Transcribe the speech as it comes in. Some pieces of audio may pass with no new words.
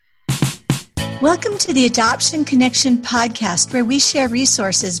Welcome to the Adoption Connection podcast, where we share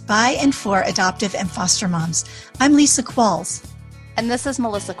resources by and for adoptive and foster moms. I'm Lisa Qualls. And this is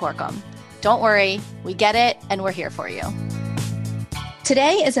Melissa Corkum. Don't worry, we get it, and we're here for you.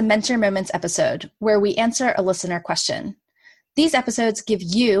 Today is a Mentor Moments episode where we answer a listener question. These episodes give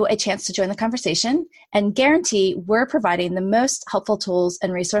you a chance to join the conversation and guarantee we're providing the most helpful tools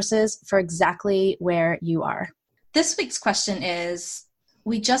and resources for exactly where you are. This week's question is,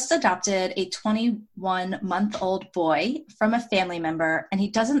 we just adopted a 21-month-old boy from a family member, and he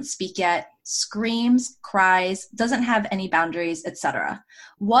doesn't speak yet, screams, cries, doesn't have any boundaries, etc.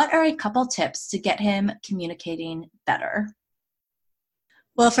 What are a couple tips to get him communicating better?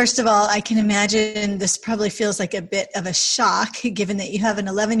 Well, first of all, I can imagine this probably feels like a bit of a shock, given that you have an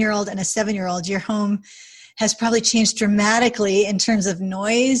 11-year-old and a 7-year-old. Your home has probably changed dramatically in terms of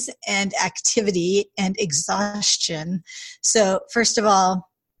noise and activity and exhaustion. So first of all,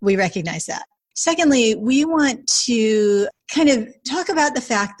 we recognize that. Secondly, we want to kind of talk about the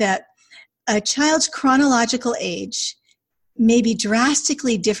fact that a child's chronological age may be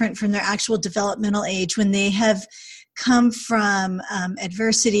drastically different from their actual developmental age when they have come from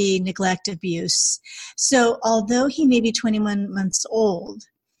adversity, neglect, abuse. So although he may be 21 months old,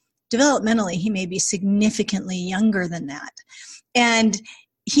 developmentally, he may be significantly younger than that. And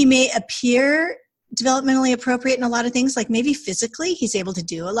he may appear developmentally appropriate in a lot of things, like maybe physically, he's able to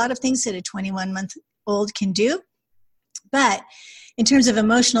do a lot of things that a 21-month-old can do. But in terms of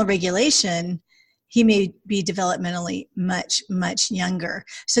emotional regulation, he may be developmentally much, much younger.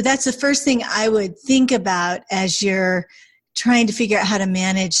 So that's the first thing I would think about as you're trying to figure out how to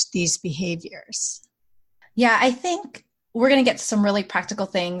manage these behaviors. Yeah, I think we're going to get to some really practical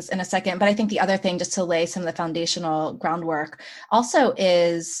things in a second, but I think the other thing, just to lay some of the foundational groundwork, also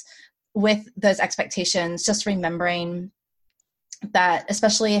is with those expectations, just remembering that,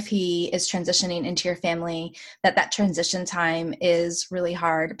 especially if he is transitioning into your family, that transition time is really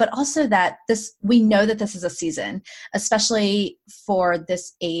hard, but also that we know that this is a season, especially for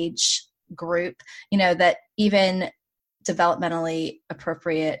this age group, that even developmentally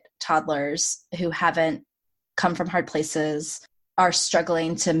appropriate toddlers who haven't come from hard places are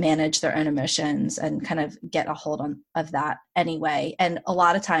struggling to manage their own emotions and kind of get a hold of that anyway. And a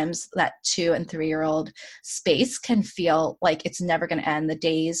lot of times that 2 and 3-year-old space can feel like it's never going to end. The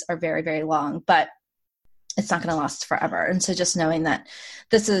days are very, very long, but it's not going to last forever. And so just knowing that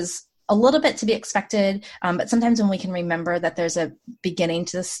this is a little bit to be expected, but sometimes when we can remember that there's a beginning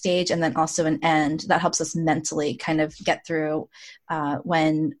to the stage and then also an end, that helps us mentally kind of get through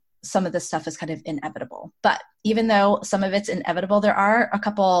when some of this stuff is kind of inevitable. But even though some of it's inevitable, there are a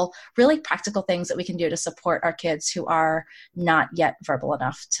couple really practical things that we can do to support our kids who are not yet verbal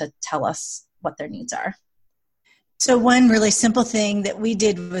enough to tell us what their needs are. So one really simple thing that we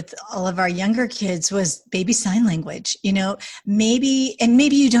did with all of our younger kids was baby sign language. Maybe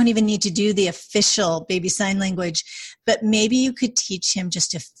you don't even need to do the official baby sign language, but maybe you could teach him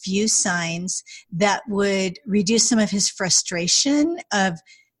just a few signs that would reduce some of his frustration of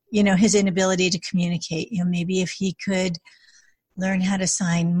his inability to communicate. Maybe if he could learn how to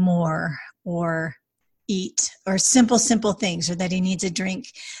sign more or eat or simple things, or that he needs a drink,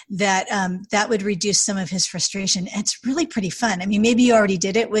 that would reduce some of his frustration. It's really pretty fun. I mean, maybe you already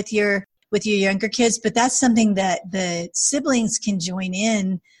did it with your younger kids, but that's something that the siblings can join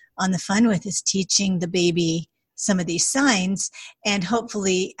in on the fun with, is teaching the baby some of these signs and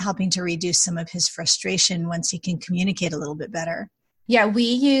hopefully helping to reduce some of his frustration once he can communicate a little bit better. Yeah, we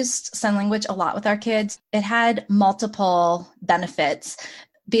used sign language a lot with our kids. It had multiple benefits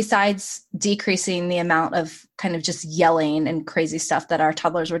besides decreasing the amount of kind of just yelling and crazy stuff that our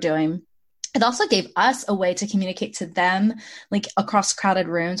toddlers were doing. It also gave us a way to communicate to them, like across crowded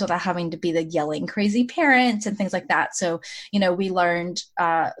rooms, without having to be the yelling crazy parent and things like that. So, we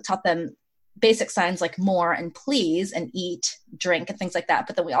taught them basic signs like more and please and eat, drink, and things like that.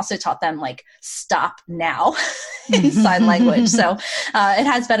 But then we also taught them like stop now in sign language. So it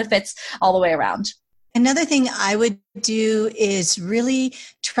has benefits all the way around. Another thing I would do is really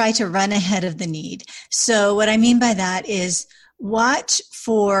try to run ahead of the need. So what I mean by that is watch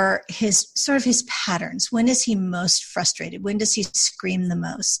for his patterns. When is he most frustrated? When does he scream the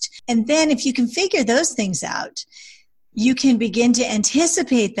most? And then if you can figure those things out, you can begin to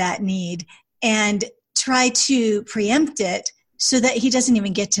anticipate that need and try to preempt it so that he doesn't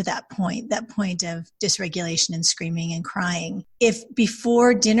even get to that point of dysregulation and screaming and crying. If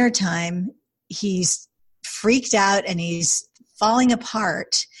before dinner time he's freaked out and he's falling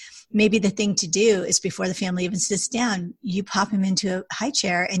apart, maybe the thing to do is before the family even sits down, you pop him into a high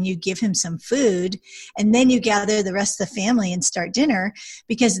chair and you give him some food, and then you gather the rest of the family and start dinner,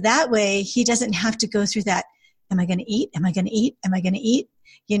 because that way he doesn't have to go through that, am I going to eat? Am I going to eat? Am I going to eat?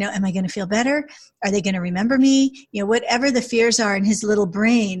 Am I going to feel better? Are they going to remember me? Whatever the fears are in his little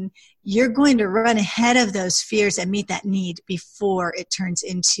brain, you're going to run ahead of those fears and meet that need before it turns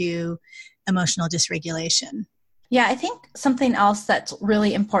into emotional dysregulation. Yeah, I think something else that's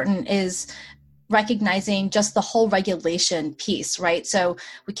really important is recognizing just the whole regulation piece, right? So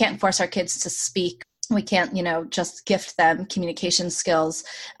we can't force our kids to speak. We can't, just gift them communication skills.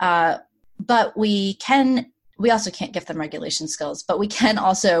 But we also can't gift them regulation skills, but we can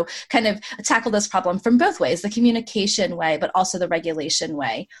also kind of tackle this problem from both ways, the communication way, but also the regulation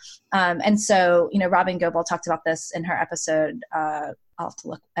way. And so, Robin Goebel talked about this in her episode. I'll have to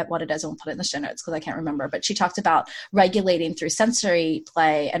look at what it is and we'll put it in the show notes because I can't remember, but she talked about regulating through sensory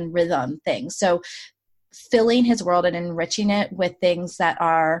play and rhythm things. So filling his world and enriching it with things that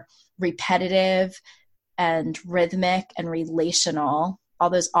are repetitive and rhythmic and relational, all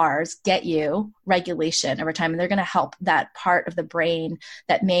those R's, get you regulation over time. And they're going to help that part of the brain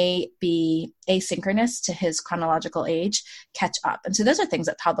that may be asynchronous to his chronological age catch up. And so those are things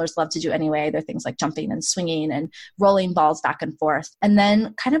that toddlers love to do anyway. They're things like jumping and swinging and rolling balls back and forth. And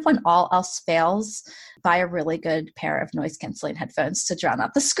then kind of when all else fails, buy a really good pair of noise canceling headphones to drown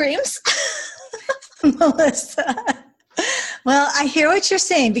out the screams. Melissa. Well, I hear what you're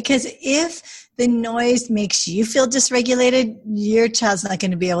saying, because if the noise makes you feel dysregulated, your child's not going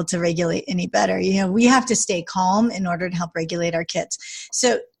to be able to regulate any better. We have to stay calm in order to help regulate our kids.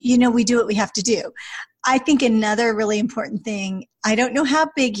 So, we do what we have to do. I think another really important thing, I don't know how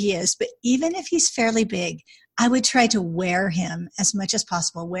big he is, but even if he's fairly big, I would try to wear him as much as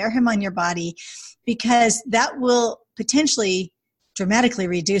possible. Wear him on your body, because that will potentially dramatically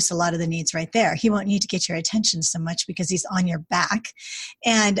reduce a lot of the needs right there. He won't need to get your attention so much because he's on your back,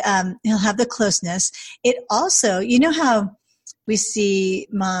 and he'll have the closeness. It also, how we see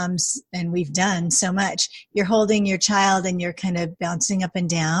moms, and we've done so much, you're holding your child and you're kind of bouncing up and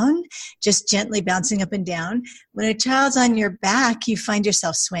down, just gently bouncing up and down. When a child's on your back, you find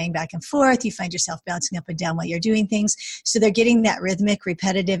yourself swaying back and forth. You find yourself bouncing up and down while you're doing things. So they're getting that rhythmic,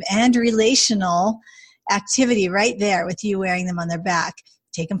 repetitive, and relational activity right there with you wearing them on their back.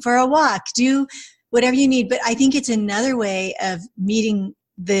 Take them for a walk, do whatever you need. But I think it's another way of meeting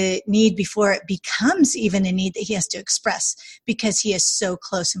the need before it becomes even a need that he has to express, because he is so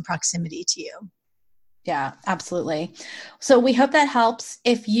close in proximity to you. Yeah, absolutely. So we hope that helps.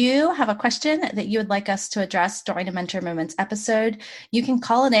 If you have a question that you would like us to address during a Mentor Moments episode, you can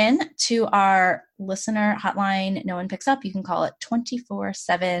call it in to our listener hotline. No one picks up. You can call it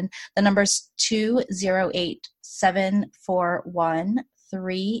 24/7. The number's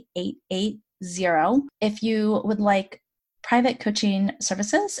 208-741-3880. If you would like private coaching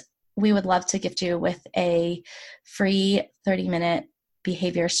services, we would love to gift you with a free 30-minute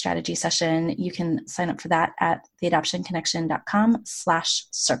behavior strategy session. You can sign up for that at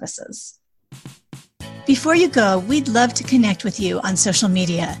theadoptionconnection.com/services. Before you go, we'd love to connect with you on social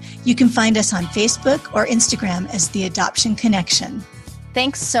media. You can find us on Facebook or Instagram as The Adoption Connection.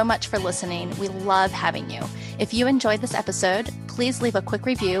 Thanks so much for listening. We love having you. If you enjoyed this episode, please leave a quick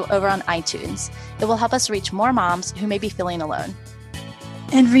review over on iTunes. It will help us reach more moms who may be feeling alone.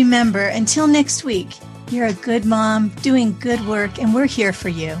 And remember, until next week, you're a good mom doing good work, and we're here for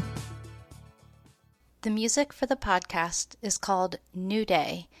you. The music for the podcast is called New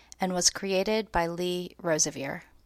Day and was created by Lee Rosevere.